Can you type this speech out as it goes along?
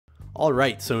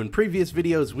Alright, so in previous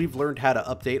videos we've learned how to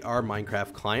update our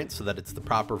Minecraft client so that it's the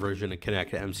proper version to connect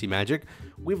to MC Magic.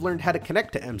 We've learned how to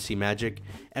connect to MC Magic,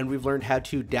 and we've learned how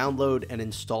to download and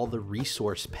install the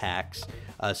resource packs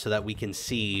so that we can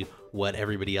see what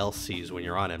everybody else sees when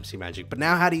you're on MC Magic. But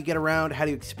now how do you get around? How do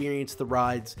you experience the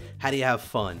rides? How do you have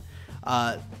fun?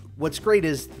 What's great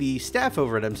is the staff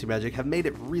over at MC Magic have made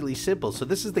it really simple. So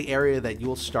this is the area that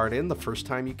you'll start in the first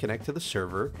time you connect to the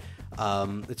server.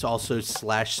 It's also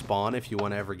 /spawn if you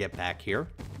want to ever get back here.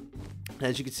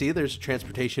 As you can see, there's a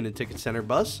transportation and ticket center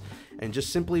bus, and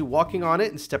just simply walking on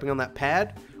it and stepping on that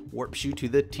pad warps you to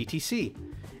the TTC.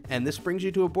 And this brings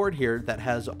you to a board here that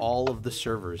has all of the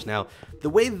servers. Now, the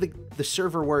way the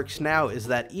server works now is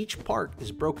that each park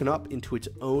is broken up into its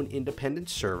own independent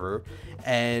server,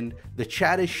 and the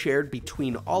chat is shared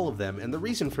between all of them. And the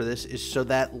reason for this is so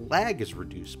that lag is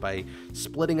reduced by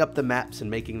splitting up the maps and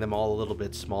making them all a little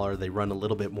bit smaller. They run a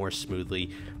little bit more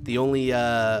smoothly. The only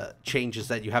change is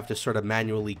that you have to sort of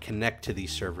manually connect to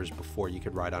these servers before you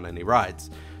could ride on any rides.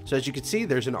 So as you can see,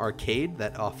 there's an arcade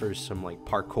that offers some like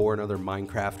parkour and other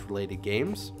Minecraft related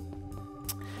games.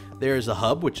 There's a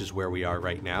hub, which is where we are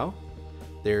right now.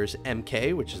 There's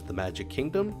MK, which is the Magic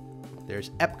Kingdom. There's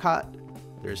Epcot.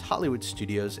 There's Hollywood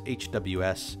Studios,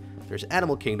 HWS. There's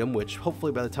Animal Kingdom, which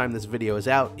hopefully by the time this video is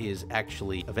out is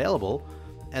actually available.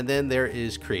 And then there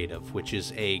is Creative, which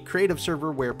is a creative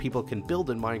server where people can build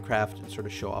in Minecraft and sort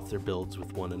of show off their builds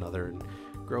with one another and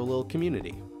grow a little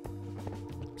community.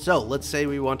 So let's say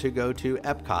we want to go to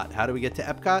Epcot. How do we get to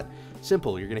Epcot?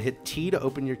 Simple. You're going to hit T to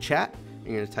open your chat.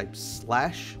 You're going to type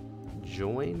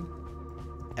 /join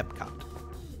Epcot.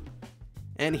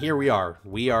 And here we are.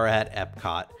 We are at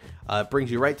Epcot. It brings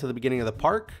you right to the beginning of the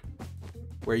park,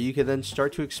 where you can then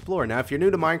start to explore. Now, if you're new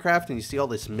to Minecraft and you see all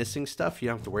this missing stuff, you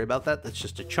don't have to worry about that. That's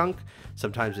just a chunk.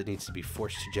 Sometimes it needs to be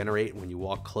forced to generate. When you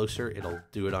walk closer, it'll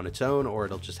do it on its own, or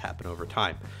it'll just happen over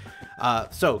time.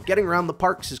 So getting around the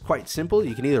parks is quite simple.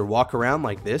 You can either walk around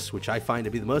like this, which I find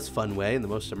to be the most fun way and the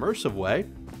most immersive way,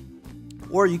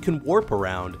 or you can warp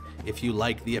around if you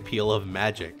like the appeal of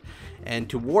magic. And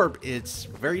to warp, it's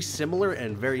very similar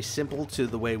and very simple to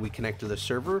the way we connect to the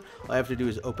server. All I have to do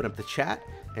is open up the chat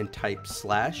and type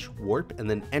 /warp and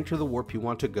then enter the warp you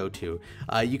want to go to.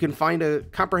 You can find a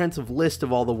comprehensive list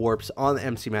of all the warps on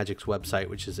MC Magic's website,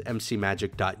 which is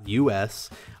mcmagic.us.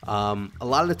 A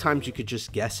lot of the times you could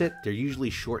just guess it. They're usually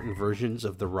shortened versions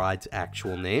of the ride's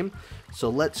actual name. So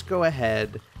let's go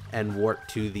ahead and warp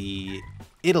to the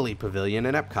Italy Pavilion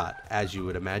in Epcot. As you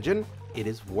would imagine, it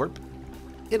is Warp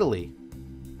Italy.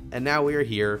 And now we are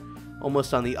here,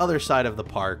 almost on the other side of the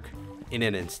park, in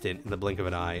an instant, in the blink of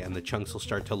an eye, and the chunks will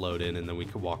start to load in, and then we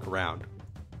can walk around.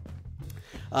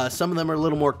 Some of them are a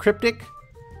little more cryptic.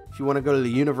 If you want to go to the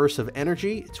Universe of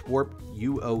Energy, it's Warp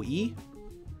UOE.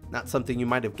 Not something you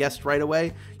might have guessed right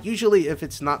away. Usually, if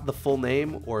it's not the full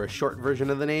name or a short version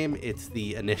of the name, it's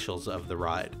the initials of the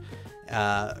ride.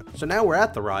 So now we're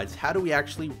at the rides. How do we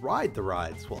actually ride the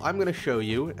rides? Well, I'm going to show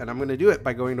you, and I'm going to do it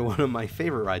by going to one of my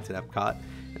favorite rides at Epcot,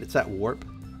 and it's at Warp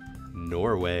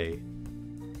Norway.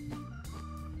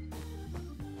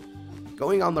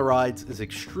 Going on the rides is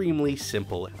extremely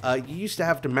simple. You used to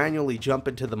have to manually jump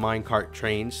into the minecart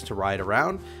trains to ride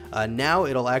around. Now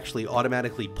it'll actually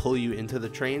automatically pull you into the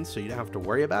trains, so you don't have to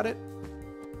worry about it.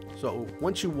 So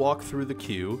once you walk through the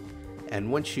queue, and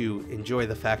once you enjoy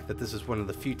the fact that this is one of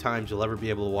the few times you'll ever be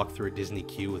able to walk through a Disney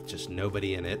queue with just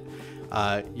nobody in it,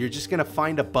 you're just going to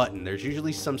find a button. There's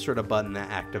usually some sort of button that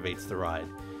activates the ride.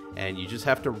 And you just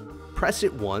have to press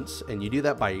it once, and you do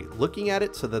that by looking at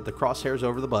it so that the crosshair is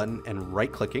over the button and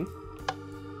right-clicking.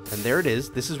 And there it is.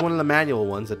 This is one of the manual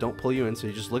ones that don't pull you in, so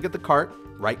you just look at the cart,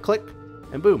 right-click,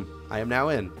 and boom, I am now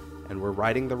in, and we're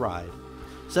riding the ride.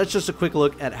 So that's just a quick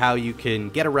look at how you can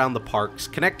get around the parks,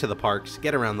 connect to the parks,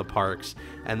 get around the parks,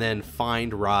 and then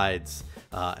find rides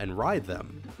and ride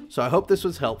them. So I hope this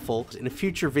was helpful. In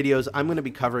future videos, I'm going to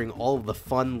be covering all of the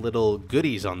fun little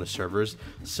goodies on the servers,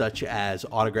 such as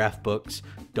autograph books,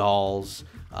 dolls,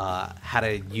 how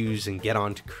to use and get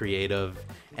onto Creative,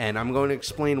 and I'm going to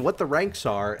explain what the ranks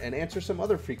are and answer some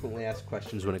other frequently asked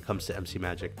questions when it comes to MC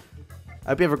Magic. I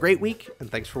hope you have a great week,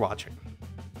 and thanks for watching.